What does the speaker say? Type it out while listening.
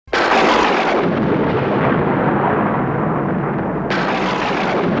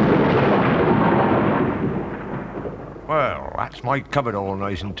That's my cupboard all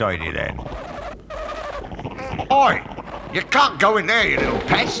nice and tidy then. Oi! You can't go in there, you little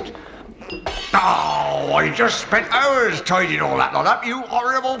pest! Oh, I just spent hours tidying all that lot up, you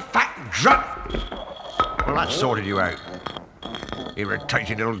horrible fat drunk! Well, that sorted you out.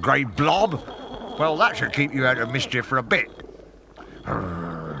 Irritating little grey blob. Well, that should keep you out of mischief for a bit.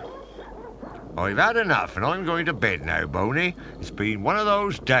 I've had enough, and I'm going to bed now, Boney. It's been one of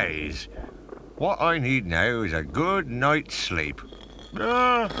those days. What I need now is a good night's sleep.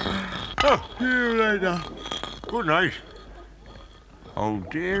 Oh, see you later. Good night. Oh,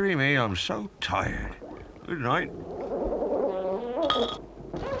 dearie me, I'm so tired. Good night.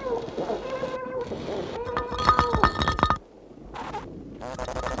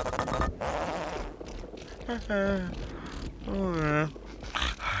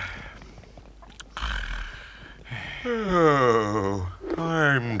 Oh,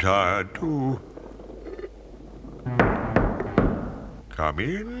 I'm tired too. Come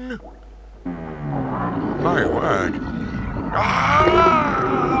in. My word.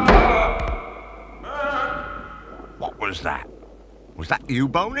 What was that? Was that you,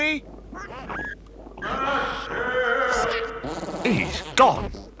 Boney? He's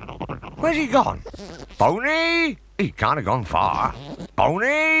gone. Where's he gone? Boney? He can't have gone far.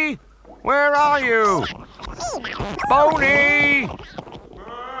 Boney? Where are you? Boney!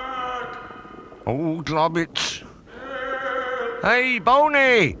 Oh, Globbits. Hey,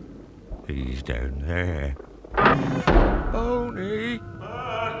 Boney! He's down there. Boney!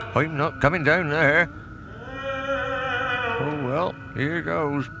 I'm not coming down there. Oh, well, here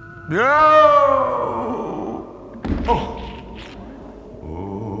goes. No! Oh! Oh!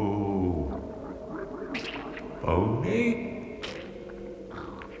 Boney?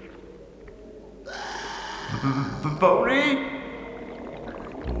 Boney?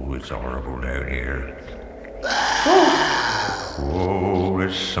 Oh, it's horrible down here. Oh,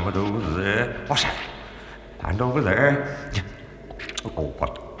 there's some of those there. What's that? And over there. Oh,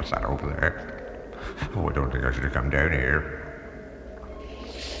 what's that over there? Oh, I don't think I should have come down here.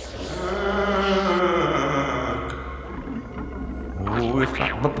 Oh, if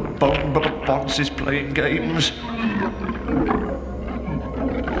that boss is playing games.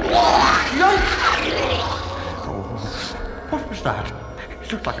 What was that?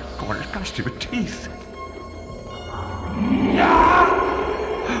 It looked like a corner pasty with teeth.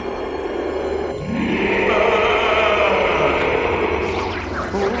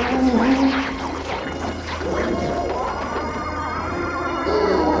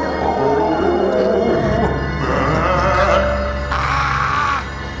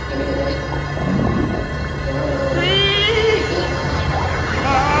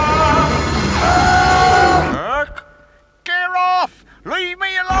 Leave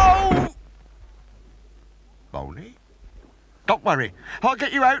me alone! Boney? Don't worry, I'll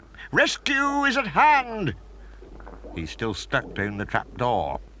get you out. Rescue is at hand. He's still stuck down the trap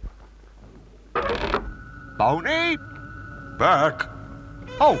door. Boney? Back.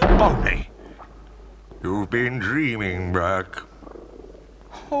 Oh, Boney. You've been dreaming, Brack.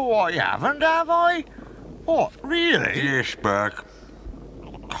 Oh, I haven't, have I? What, really? Yes, Brack.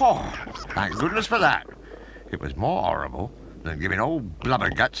 Oh, thank goodness for that. It was more horrible than giving old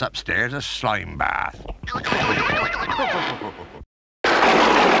Blubberguts upstairs a slime bath.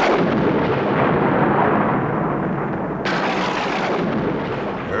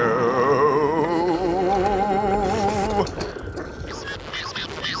 Oh.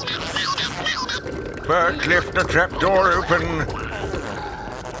 Bert, lift the trapdoor open.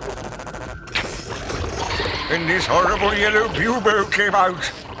 And this horrible yellow bubo came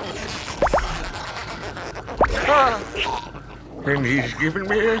out. Ah. And he's giving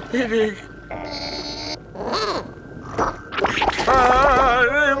me a headache. Ah,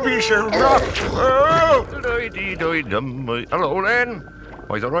 don't be so rough. Oh. Hello, then.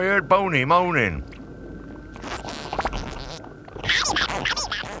 I thought I heard Boney moaning.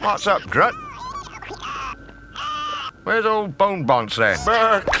 What's up, Drut? Where's old Bone Bonce, then?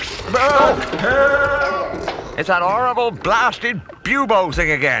 Back! It's that horrible blasted bubo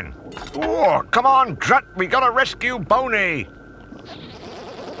thing again. Oh, come on, Drut. We gotta rescue Boney.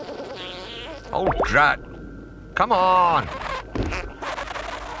 Oh, Drat. Come on.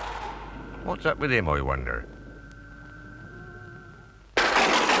 What's up with him, I wonder?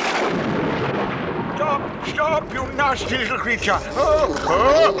 Stop! Stop, you nasty little creature!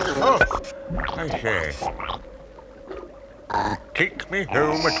 I say. Take me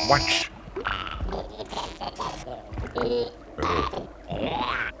home at once.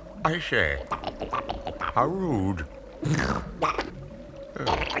 I say. How rude.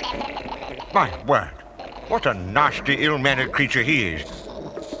 My word. What a nasty, ill-mannered creature he is.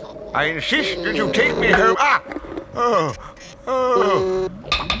 I insist that you take me home. Ah! Oh! Oh!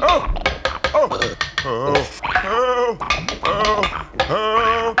 Oh! Oh! Oh! Oh!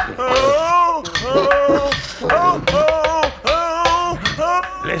 Oh! Oh! Oh! Oh! Oh!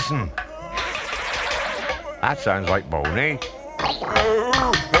 Listen. That sounds like Boney.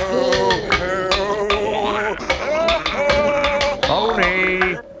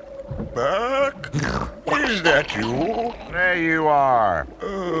 Boney! Back? Is that you? There you are.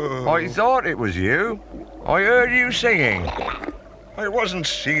 I thought it was you. I heard you singing. I wasn't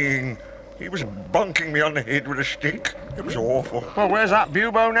singing. He was bonking me on the head with a stick. It was awful. Well, where's that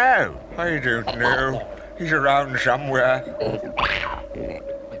bubo now? I don't know. He's around somewhere.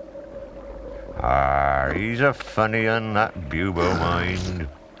 Ah, he's a funny un, that bubo mind.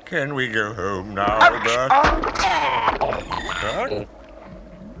 Can we go home now, Bert?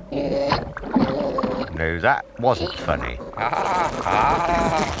 No, that wasn't funny.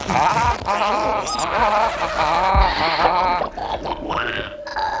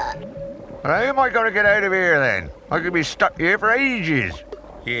 How am I going to get out of here then? I could be stuck here for ages.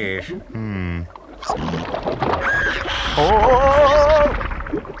 Yes. Oh!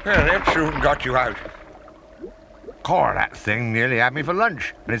 Well, that soon got you out. Car, that thing nearly had me for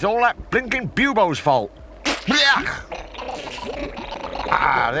lunch, and it's all that blinking bubo's fault.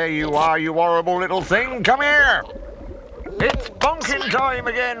 Ah, there you are, you horrible little thing. Come here. It's bonking time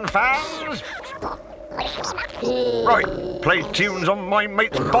again, fans. Right, play tunes on my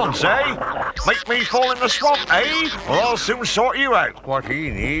mate's bonce, eh? Make me fall in the swamp, eh? Well, I'll soon sort you out. What he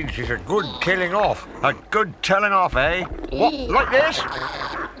needs is a good killing off. A good telling off, eh? What, like this?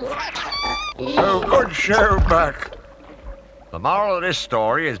 Oh, good show, Buck. The moral of this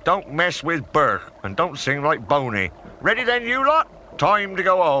story is don't mess with Burke and don't sing like Boney. Ready then, you lot? Time to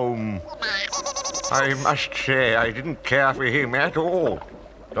go home. I must say, I didn't care for him at all.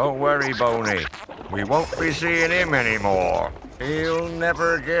 Don't worry, Boney. We won't be seeing him anymore. He'll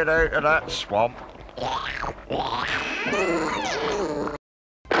never get out of that swamp.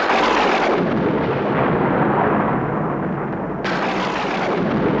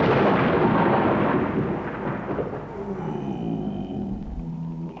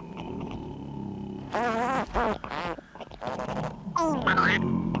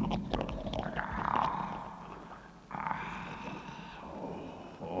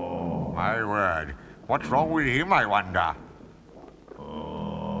 My word, what's wrong with him, I wonder? Oh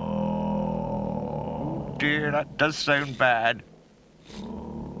dear, that does sound bad.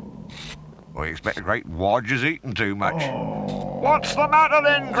 I expect a great wodge has eaten too much. What's the matter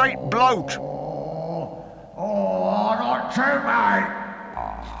then, great bloat? Oh, not too bad.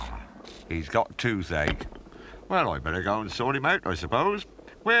 Ah, he's got toothache. Well, I better go and sort him out, I suppose.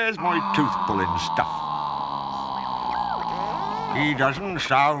 Where's my tooth-pulling stuff? He doesn't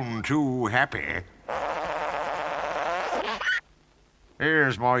sound too happy.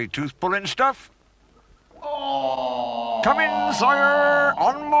 Here's my tooth-pulling stuff. Come in, sire,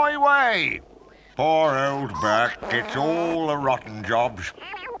 on my way. Poor old Buck gets all the rotten jobs.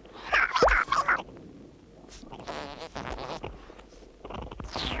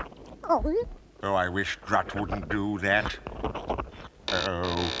 Oh, I wish Drat wouldn't do that.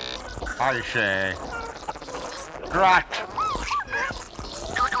 Oh, I say, Drat.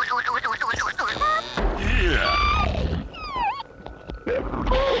 Yeah.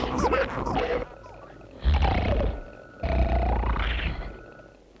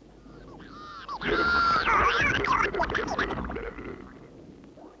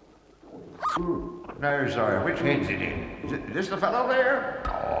 Now, sire, which head's it in? Is this the fellow there?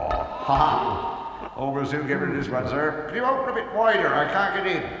 Oh, ha! Oh, we'll soon get rid of this one, sir. Can you open a bit wider? I can't get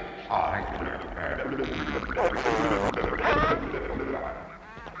in. Oh, thank you, sir.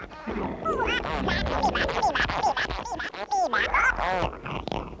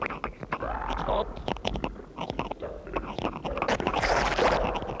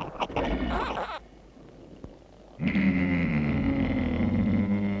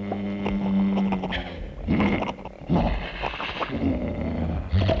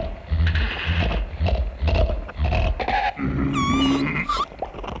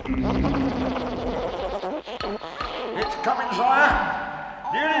 It's coming, sire.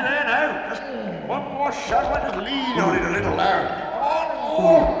 Nearly there now. Just one more shot. Let us lean on it a little now.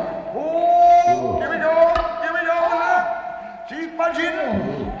 Oh, here we go. Here we go. She's budging.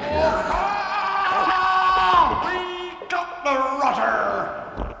 We got the rotter.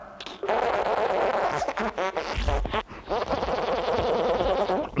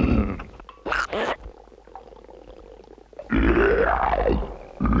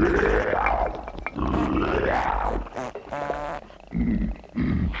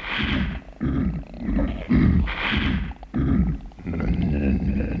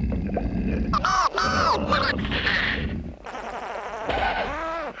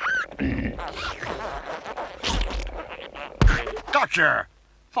 Gotcha!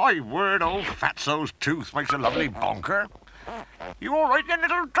 My word, old Fatso's tooth makes a lovely bonker. You all right then,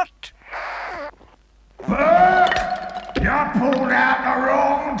 little Drut? Bert! You pulled out the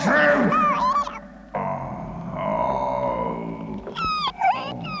wrong tooth!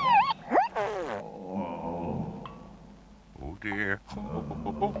 Oh dear.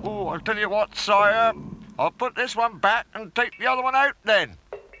 Oh, I'll tell you what, sire. I'll put this one back and take the other one out then.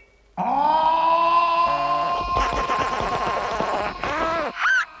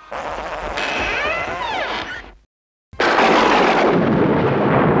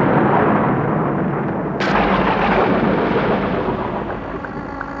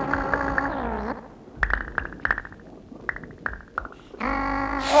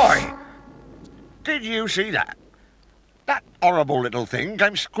 Oi! Did you see that? That horrible little thing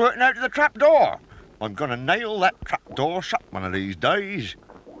came squirting out of the trapdoor. I'm going to nail that trapdoor shut one of these days.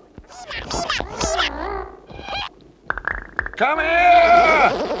 Come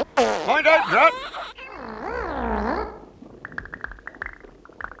here! Find out, Drut!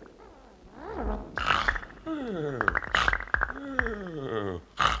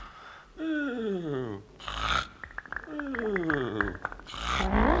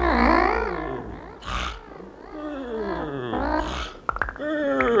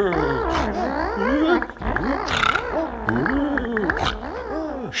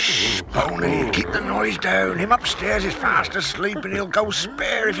 Shh, Pony, keep the noise down. Him upstairs is fast asleep and he'll go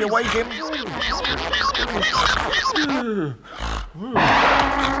spare if you wake him.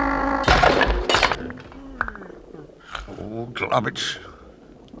 Oh, Globbits.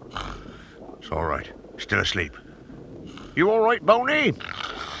 It's all right. Still asleep. You all right, Boney?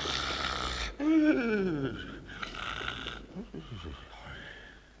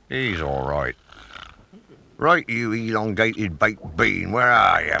 He's all right. Right, you elongated baked bean, where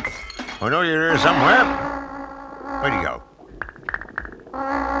are you? I know you're here somewhere. Where'd you go?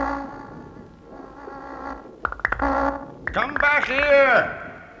 Come back here!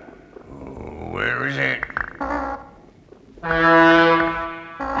 Oh, where is it?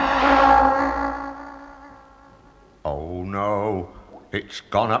 Oh no, it's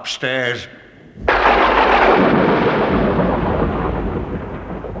gone upstairs.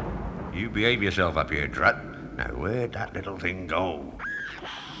 You behave yourself up here, Drut. Now, where'd that little thing go?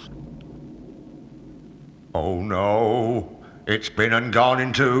 Oh no, it's been and gone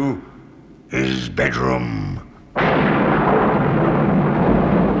into his bedroom.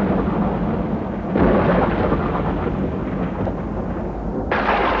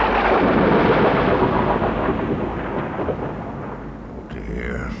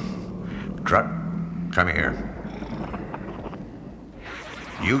 Dear. Drut, come here.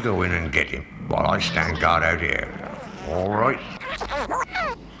 You go in and get him while I stand guard out here. All right?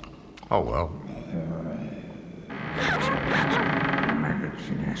 Oh, well.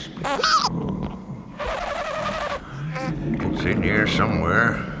 It's in here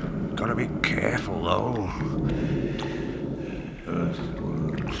somewhere. Gotta be careful, though.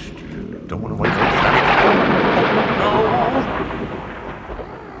 Don't want to wake up Fleming. Oh, no!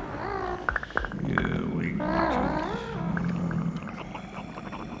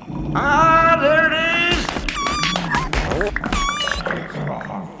 Ah, there it is!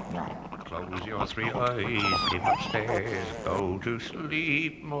 Close your three eyes, get upstairs, go to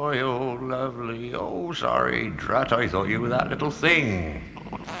sleep, my old lovely. Oh, sorry, Drat, I thought you were that little thing.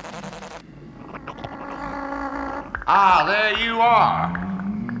 Ah, there you are.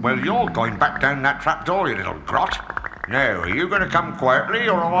 Well, you're going back down that trapdoor, you little grot. Now, are you going to come quietly,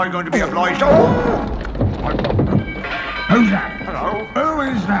 or am I going to be obliged? Oh! Who's that? Hello? Who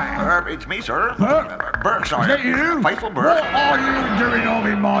is that? It's me, sir. Bert? Bert, sorry. Is that you? Faithful Bert. What are you doing all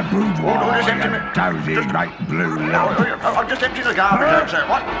in my boudoir? Oh, no, just empty you dozy great blue lump? I'm just emptying the garbage out, sir.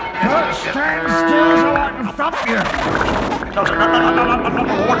 What? Bert, stand still so I can thump you. No, sir, not the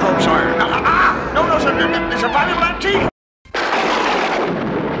wardrobe, sir. No, sir, it's a valuable antique.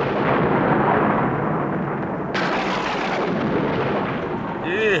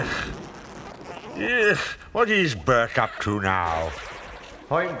 What is Burke up to now?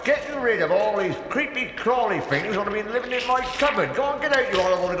 I'm getting rid of all these creepy crawly things that have been living in my cupboard. Go on, get out, you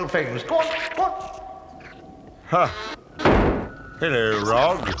horrible little things. Go on, go on. Huh. Hello,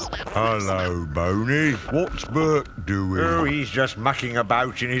 Rog. Hello, Boney. What's Burke doing? Oh, he's just mucking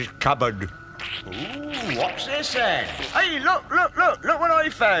about in his cupboard. Ooh, what's this then? Hey, look what I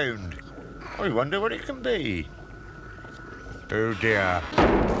found. I wonder what it can be. Oh dear.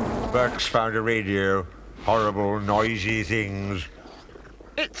 Burke's found a radio. Horrible, noisy things.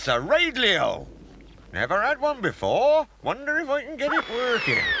 It's a radio. Never had one before. Wonder if I can get it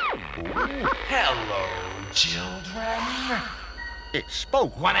working. Ooh. Hello, children. It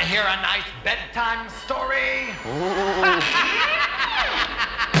spoke. Want to hear a nice bedtime story? Ooh.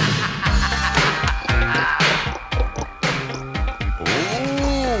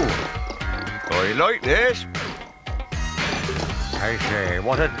 I like this. I say,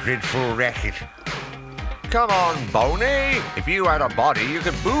 what a dreadful racket. Come on, Boney. If you had a body, you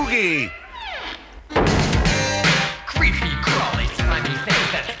could boogie. Creepy, crawly, slimy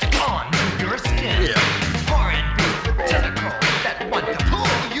things that stick on to your skin. Horrid beasts with tentacles that want to pull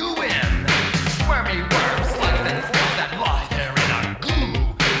you in. Squirmy worms, slugs, and snails that lie there in a goo.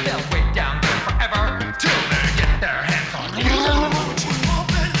 They'll wait down there forever till they get their hands on you.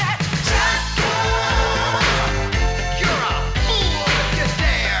 You're a fool if you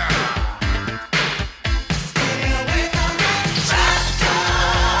dare. Stay away from that trapdoor.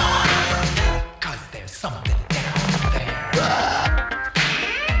 'Cause there's something down there.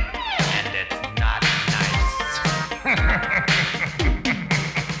 And it's not nice.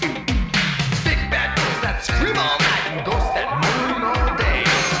 Big bad ghosts that scream all night and ghosts that moon all day.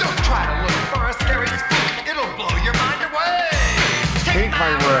 Don't try to look for a scary spook, it'll blow your mind away. Take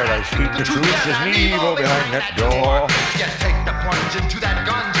my word, I speak the truth. There's an evil behind that door. You take the plunge into that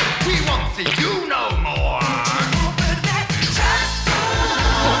gunge, we won't see you no more.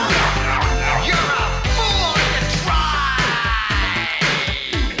 You're a fool if you try.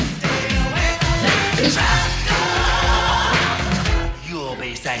 You'll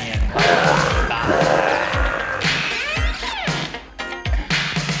be saying bye.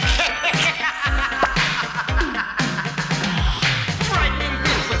 Frightening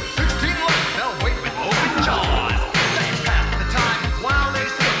beasts with 16 legs, they'll wait with open jaws. They pass the time while they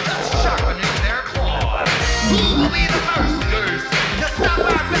sit just sharpening their claws. Who will be the first to stop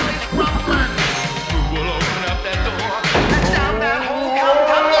our bellies rumbling? Who will open up that door and down that hole come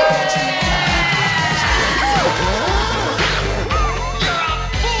tumbling? You're a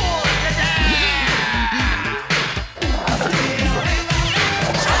fool if you dare.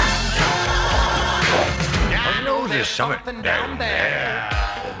 I know there's something down there.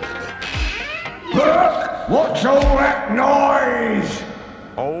 Look! What's all that noise?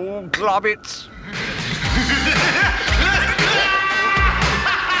 Oh, globbits.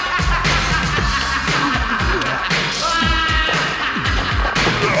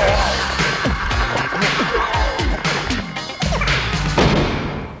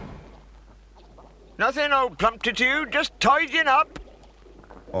 Nothing, old plumptitude, just tidying up.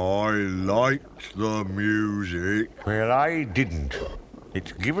 I liked the music. Well, I didn't.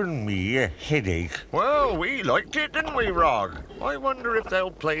 It's given me a headache. Well, we liked it, didn't we, Rog? I wonder if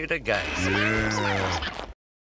they'll play it again. Yeah.